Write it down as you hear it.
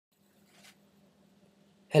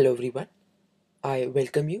Hello everyone, I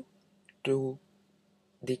welcome you to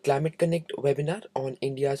the Climate Connect webinar on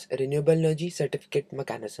India's renewable energy certificate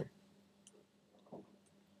mechanism.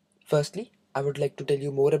 Firstly, I would like to tell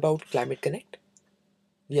you more about Climate Connect.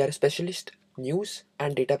 We are a specialist news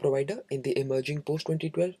and data provider in the emerging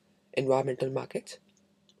post-2012 environmental markets.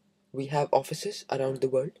 We have offices around the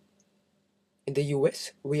world. In the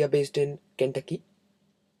US, we are based in Kentucky.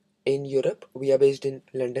 In Europe, we are based in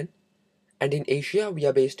London. And in Asia, we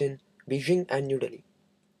are based in Beijing and New Delhi.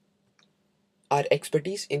 Our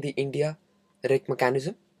expertise in the India REC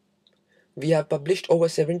mechanism. We have published over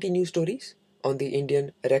 70 news stories on the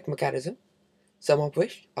Indian REC mechanism, some of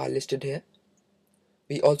which are listed here.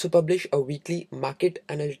 We also publish a weekly market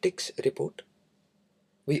analytics report.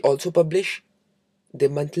 We also publish the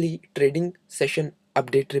monthly trading session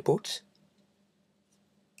update reports.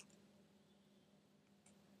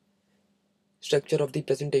 Structure of the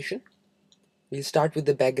presentation. We'll start with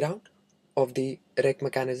the background of the REC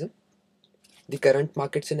mechanism, the current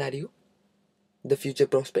market scenario, the future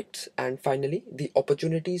prospects, and finally the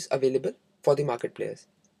opportunities available for the market players.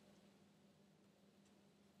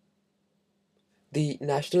 The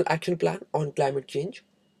National Action Plan on Climate Change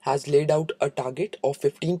has laid out a target of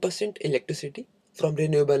 15% electricity from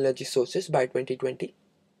renewable energy sources by 2020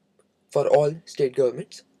 for all state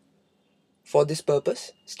governments. For this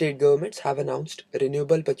purpose, state governments have announced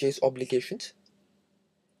renewable purchase obligations.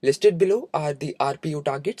 Listed below are the RPO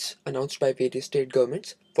targets announced by various state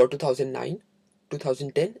governments for 2009,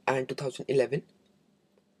 2010 and 2011.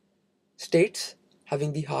 States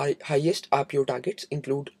having the highest RPO targets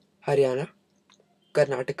include Haryana,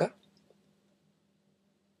 Karnataka,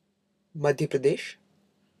 Madhya Pradesh,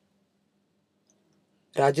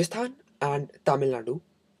 Rajasthan and Tamil Nadu.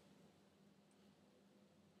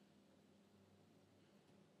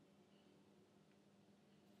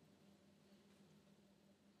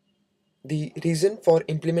 The reason for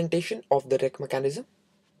implementation of the REC mechanism.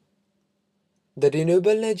 The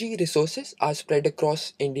renewable energy resources are spread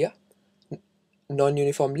across India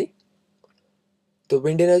non-uniformly. The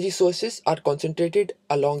wind energy sources are concentrated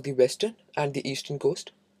along the western and the eastern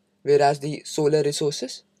coast, whereas the solar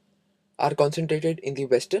resources are concentrated in the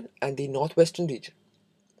western and the northwestern region.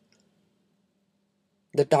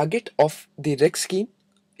 The target of the REC scheme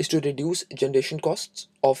is to reduce generation costs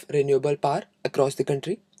of renewable power across the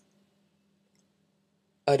country.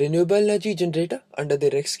 A renewable energy generator under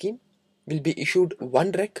the REC scheme will be issued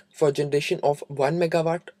one REC for generation of 1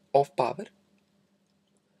 megawatt of power.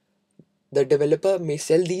 The developer may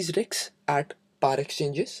sell these RECs at power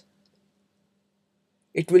exchanges.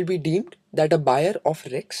 It will be deemed that a buyer of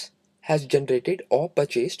RECs has generated or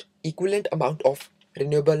purchased equivalent amount of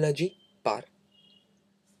renewable energy power.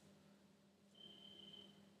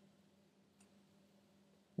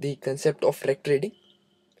 The concept of REC trading.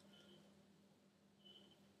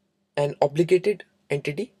 An obligated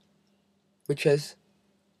entity which has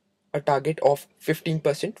a target of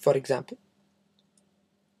 15%, for example,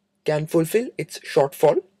 can fulfill its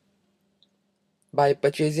shortfall by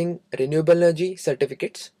purchasing renewable energy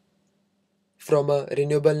certificates from a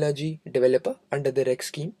renewable energy developer under the REC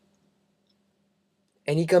scheme.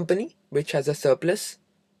 Any company which has a surplus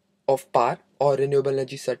of power or renewable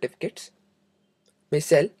energy certificates may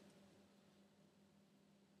sell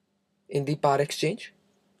in the power exchange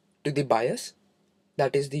to the buyers,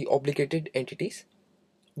 that is the obligated entities,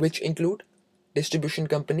 which include distribution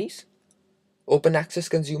companies, open access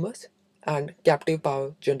consumers, and captive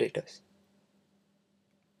power generators.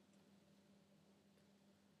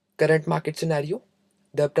 Current market scenario.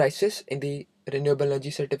 The prices in the renewable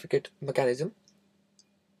energy certificate mechanism.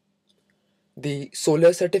 The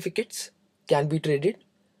solar certificates can be traded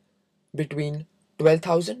between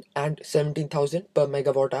 12,000 and 17,000 per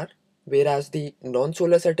megawatt hour, whereas the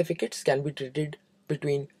non-solar certificates can be traded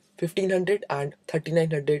between 1500 and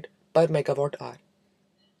 3900 per megawatt hour.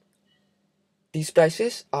 These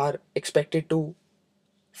prices are expected to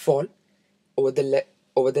fall over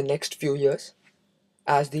the next few years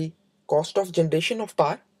as the cost of generation of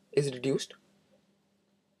power is reduced.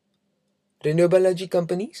 Renewable energy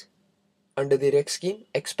companies under the REC scheme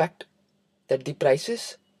expect that the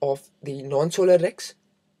prices of the non-solar RECs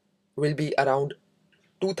will be around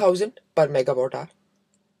 2000 per megawatt hour.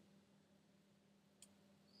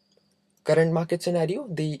 Current market scenario,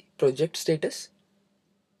 the project status.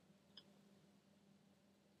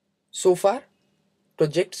 So far,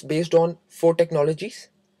 projects based on 4 technologies: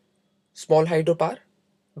 small hydropower,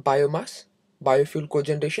 biomass, biofuel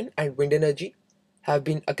cogeneration, and wind energy have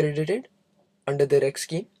been accredited under the REC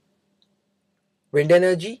scheme. Wind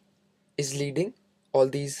energy is leading all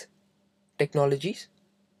these technologies.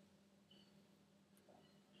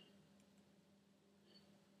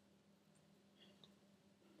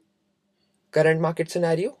 Current market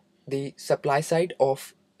scenario, the supply side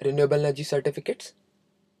of renewable energy certificates.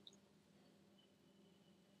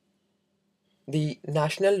 The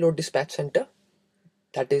National Load Dispatch Center,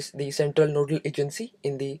 that is the central nodal agency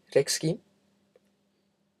in the REC scheme,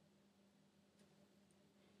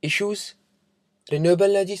 issues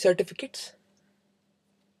renewable energy certificates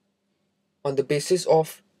on the basis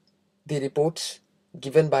of the reports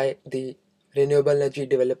given by the renewable energy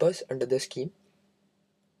developers under the scheme.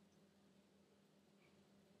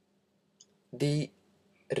 The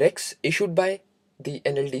RECs issued by the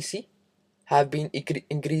NLDC have been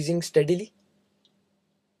increasing steadily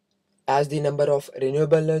as the number of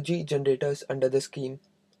renewable energy generators under the scheme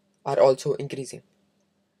are also increasing.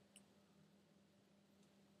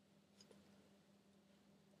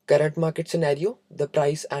 Current market scenario, the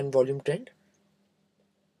price and volume trend.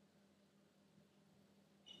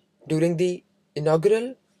 During the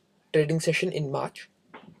inaugural trading session in March,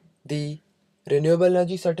 the renewable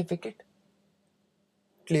energy certificate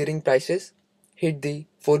clearing prices hit the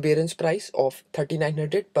forbearance price of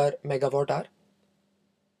 3900 per megawatt hour.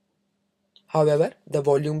 However, the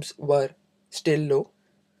volumes were still low.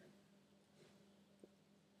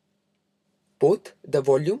 Both the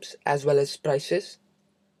volumes as well as prices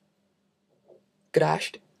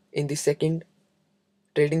crashed in the second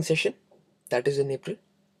trading session, that is in April,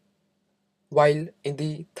 while in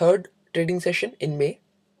the third trading session in May,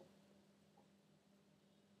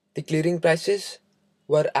 the clearing prices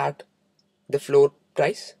were at the floor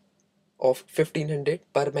price of 1500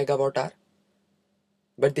 per megawatt hour,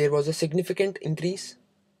 but there was a significant increase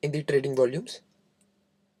in the trading volumes.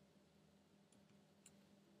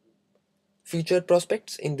 Future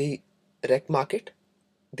prospects in the REC market,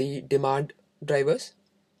 the demand drivers.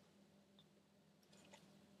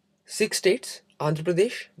 6 states, Andhra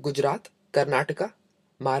Pradesh, Gujarat, Karnataka,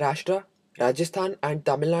 Maharashtra, Rajasthan, and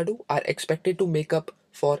Tamil Nadu, are expected to make up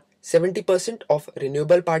for 70% of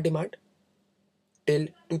renewable power demand till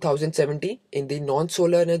 2017 in the non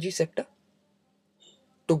solar energy sector.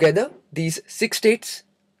 Together, these 6 states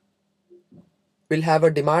will have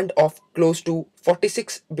a demand of close to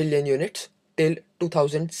 46 billion units till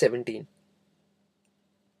 2017.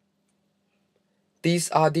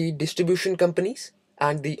 These are the distribution companies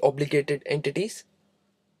and the obligated entities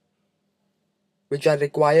which are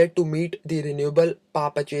required to meet the renewable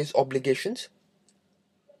power purchase obligations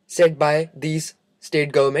set by these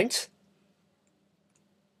state governments.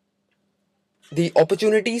 The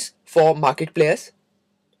opportunities for market players.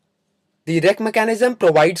 The REC mechanism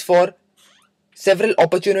provides for several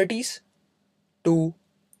opportunities to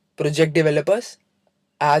project developers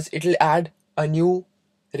as it will add a new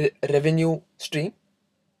revenue stream.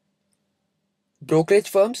 Brokerage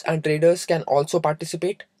firms and traders can also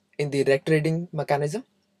participate in the REC trading mechanism.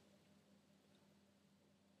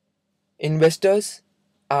 Investors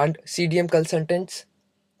and CDM consultants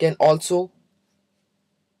can also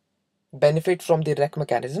benefit from the REC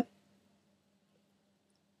mechanism.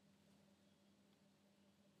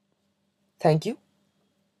 Thank you.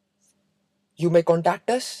 You may contact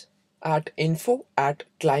us at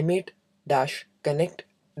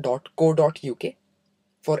info@climate-connect.co.uk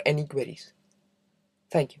for any queries.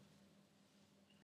 Thank you.